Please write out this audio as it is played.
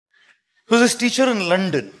So this teacher in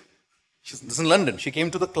London, this is in London, she came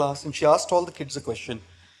to the class and she asked all the kids a question.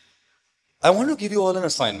 I want to give you all an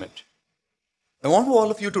assignment. I want all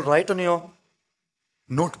of you to write on your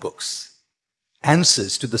notebooks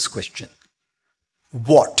answers to this question.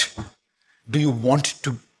 What do you want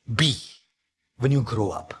to be when you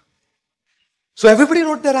grow up? So everybody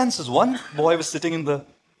wrote their answers. One boy was sitting in the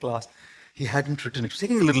class. He hadn't written it. It was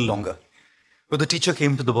taking a little longer. But the teacher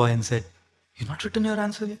came to the boy and said, "You've not written your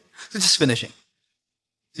answer yet?" So just finishing.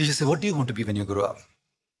 So she said, "What do you want to be when you grow up?"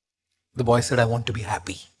 The boy said, "I want to be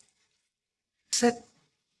happy." He said,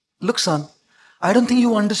 "Look, son, I don't think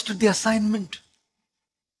you understood the assignment."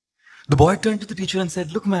 The boy turned to the teacher and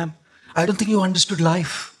said, "Look, ma'am, I don't think you understood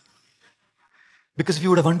life. Because if you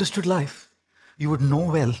would have understood life, you would know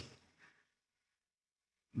well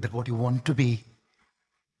that what you want to be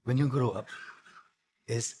when you grow up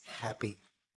is happy."